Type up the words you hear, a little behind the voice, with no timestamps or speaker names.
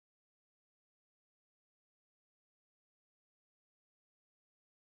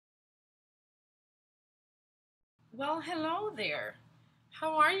Well, hello there.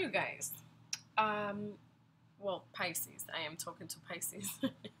 How are you guys? Um, well, Pisces. I am talking to Pisces.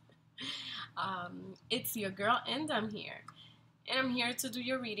 It's your girl, and I'm here. And I'm here to do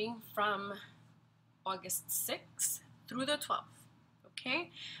your reading from August 6th through the 12th.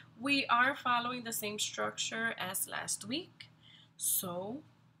 Okay? We are following the same structure as last week. So,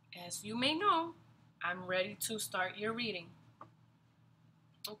 as you may know, I'm ready to start your reading.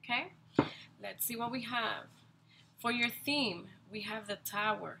 Okay? Let's see what we have. For your theme, we have the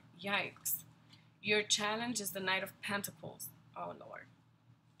Tower. Yikes. Your challenge is the Knight of Pentacles. Oh, Lord.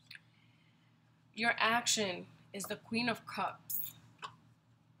 Your action is the Queen of Cups.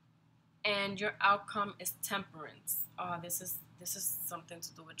 And your outcome is Temperance. Oh, this is something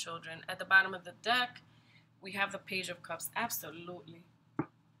to do with children. At the bottom of the deck, we have the Page of Cups. Absolutely.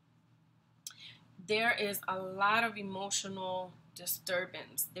 There is a lot of emotional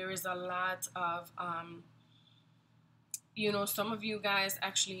disturbance. There is a lot of some of you guys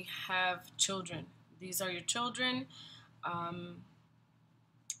actually have children. These are your children. Um,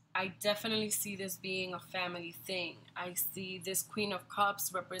 I definitely see this being a family thing. I see this Queen of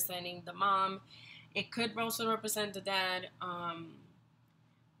Cups representing the mom. It could also represent the dad,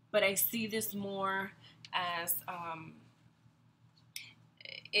 but I see this more as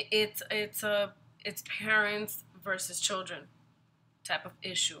it's parents versus children type of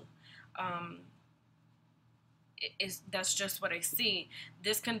issue. Um, that's just what I see.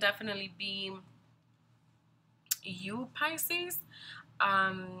 This can definitely be you, Pisces,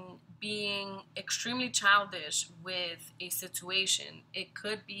 being extremely childish with a situation. It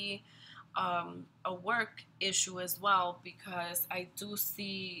could be a work issue as well, because I do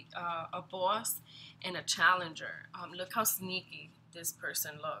see a boss and a challenger. Look how sneaky this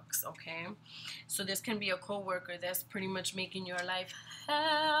person looks, okay? So this can be a coworker that's pretty much making your life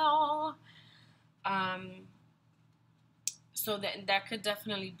hell. Um, so that could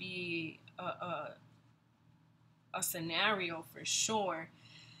definitely be a scenario for sure.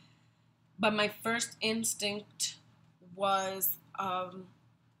 But my first instinct was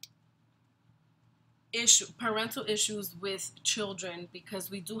parental issues with children, because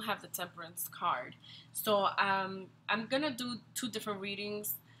we do have the Temperance card. So I'm gonna do two different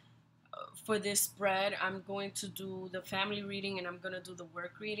readings for this spread. I'm going to do the family reading and I'm gonna do the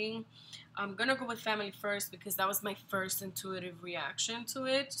work reading. I'm gonna go with family first because that was my first intuitive reaction to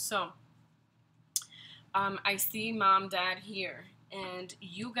it. So I see mom, dad here, and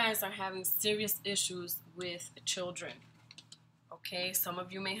you guys are having serious issues with children. Okay, some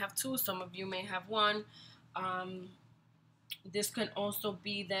of you may have two, some of you may have one. Um, this can also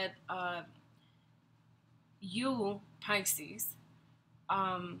be that you, Pisces,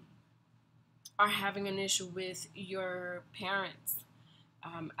 um, are having an issue with your parents.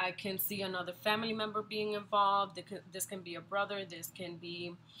 I can see another family member being involved. This can be a brother, this can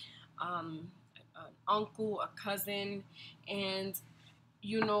be um, an uncle, a cousin, and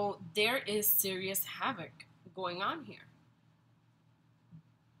there is serious havoc going on here.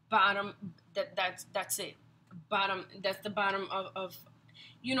 Bottom, that's it. Bottom, that's the bottom of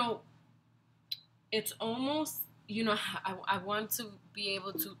you know it's almost, I want to be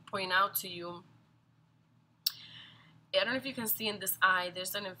able to point out to you. I don't know if you can see in this eye,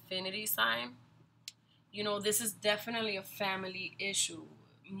 there's an infinity sign. This is definitely a family issue.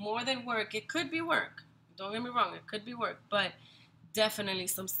 More than work, it could be work. Don't get me wrong, it could be work, but definitely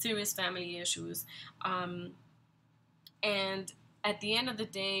some serious family issues. And at the end of the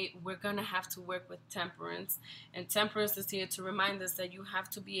day, we're going to have to work with Temperance. And Temperance is here to remind us that you have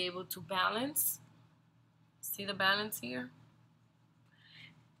to be able to balance. See the balance here?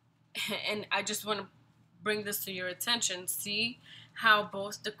 And I just want to bring this to your attention. See how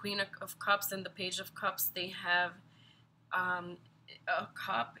both the Queen of Cups and the Page of Cups, they have um, a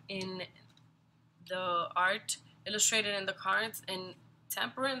cup in the art illustrated in the cards, and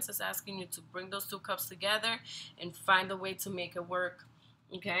Temperance is asking you to bring those two cups together and find a way to make it work.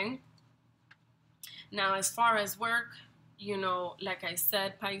 Okay? Now, as far as work, like I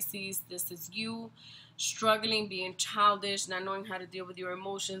said, Pisces, this is you struggling, being childish, not knowing how to deal with your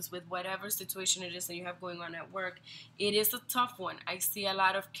emotions with whatever situation it is that you have going on at work. It is a tough one. I see a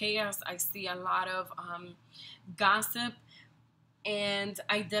lot of chaos. I see a lot of gossip. And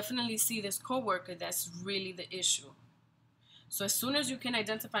I definitely see this coworker that's really the issue. So as soon as you can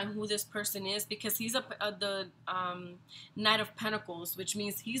identify who this person is, because he's the Knight of Pentacles, which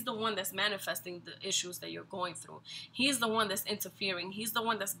means he's the one that's manifesting the issues that you're going through. He's the one that's interfering. He's the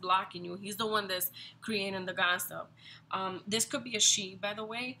one that's blocking you. He's the one that's creating the gossip. This could be a she, by the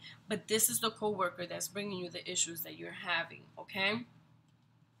way, but this is the coworker that's bringing you the issues that you're having, okay?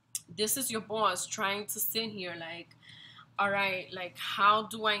 This is your boss trying to sit here like, all right, like, how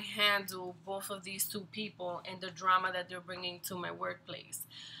do I handle both of these two people and the drama that they're bringing to my workplace?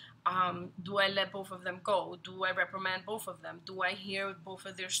 Do I let both of them go? Do I reprimand both of them? Do I hear both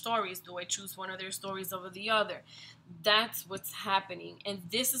of their stories? Do I choose one of their stories over the other? That's what's happening. And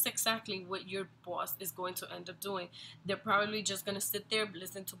this is exactly what your boss is going to end up doing. They're probably just going to sit there,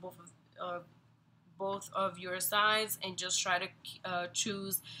 listen to both of your sides, and just try to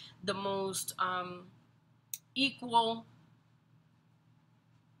choose the most equal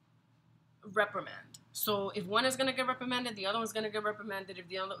reprimand. So if one is going to get reprimanded, the other one's going to get reprimanded. If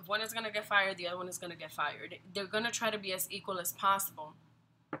one is going to get fired, the other one is going to get fired. They're going to try to be as equal as possible.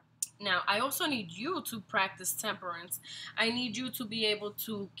 Now, I also need you to practice temperance. I need you to be able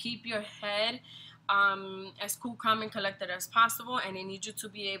to keep your head as cool, calm, and collected as possible. And I need you to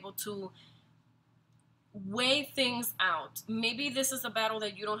be able to weigh things out. Maybe this is a battle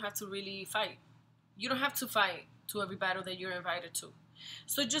that you don't have to really fight. You don't have to fight to every battle that you're invited to.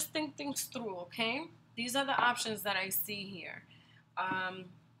 So just think things through, okay? These are the options that I see here.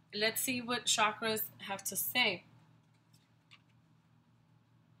 Let's see what chakras have to say.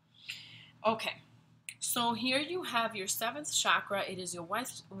 Okay, so here you have your 7th chakra. It is your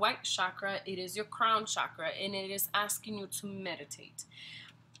white chakra. It is your crown chakra, and it is asking you to meditate.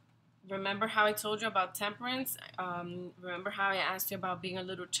 Remember how I told you about temperance? Remember how I asked you about being a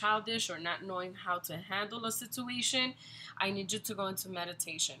little childish or not knowing how to handle a situation? I need you to go into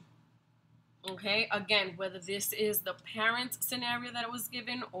meditation. Okay, again, whether this is the parent scenario that was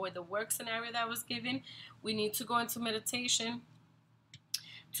given or the work scenario that was given, we need to go into meditation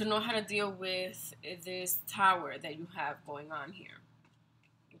to know how to deal with this tower that you have going on here.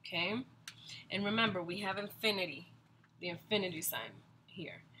 Okay, and remember, we have infinity, the infinity sign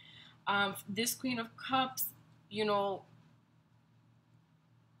here. This Queen of Cups, you know,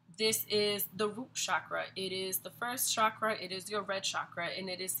 this is the root chakra. It is the first chakra. It is your red chakra, and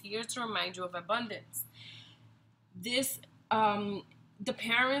it is here to remind you of abundance. This, the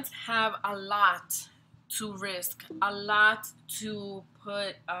parents have a lot to risk, a lot to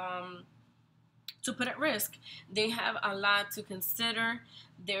put at risk. They have a lot to consider.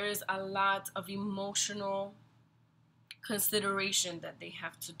 There is a lot of emotional consideration that they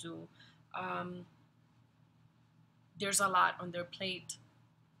have to do. There's a lot on their plate.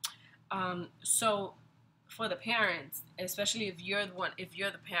 So for the parents, especially if you're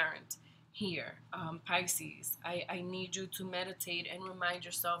the parent here, Pisces, I need you to meditate and remind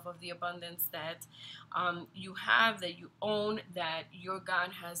yourself of the abundance that you have, that you own, that your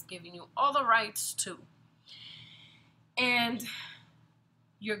God has given you all the rights to. And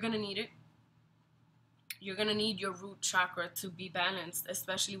you're going to need it. You're going to need your root chakra to be balanced,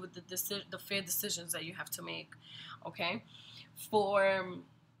 especially with the fair decisions that you have to make, okay? For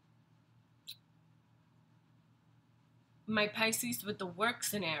my Pisces with the work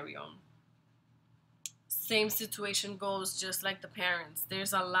scenario, same situation goes, just like the parents.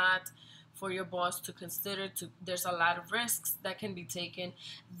 There's a lot for your boss to consider. There's a lot of risks that can be taken.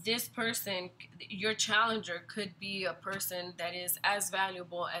 This person, your challenger, could be a person that is as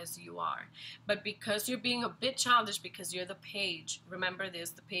valuable as you are. But because you're being a bit childish, because you're the page, remember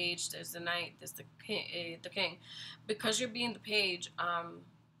there's the page, there's the knight, there's the king. Because you're being the page,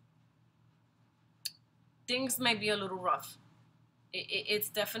 things might be a little rough. It's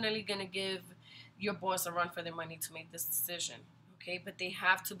definitely going to give your boss a run for their money to make this decision, okay? But they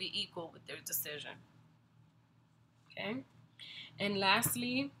have to be equal with their decision, okay? And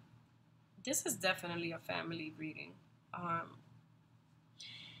lastly, this is definitely a family reading.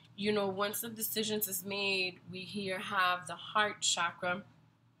 You know, once the decisions is made, we here have the heart chakra.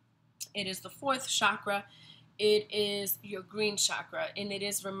 It is the 4th chakra. It is your green chakra, and it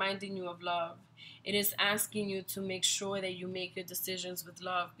is reminding you of love. It is asking you to make sure that you make your decisions with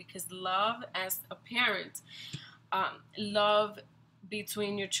love, because love as a parent, love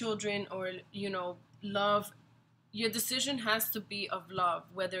between your children, or, you know, love, your decision has to be of love,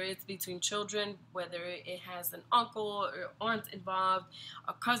 whether it's between children, whether it has an uncle or aunt involved,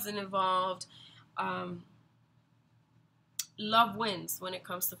 a cousin involved. Love wins when it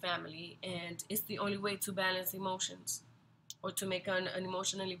comes to family, and it's the only way to balance emotions or to make an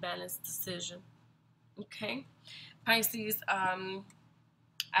emotionally balanced decision. Okay, Pisces,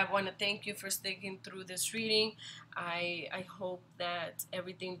 I want to thank you for sticking through this reading. I hope that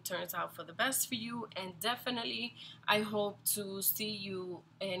everything turns out for the best for you, and definitely I hope to see you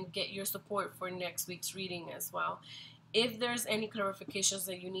and get your support for next week's reading as well. If there's any clarifications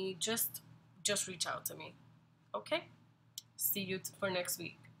that you need, just reach out to me. Okay? See you for next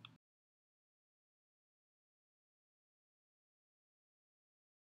week.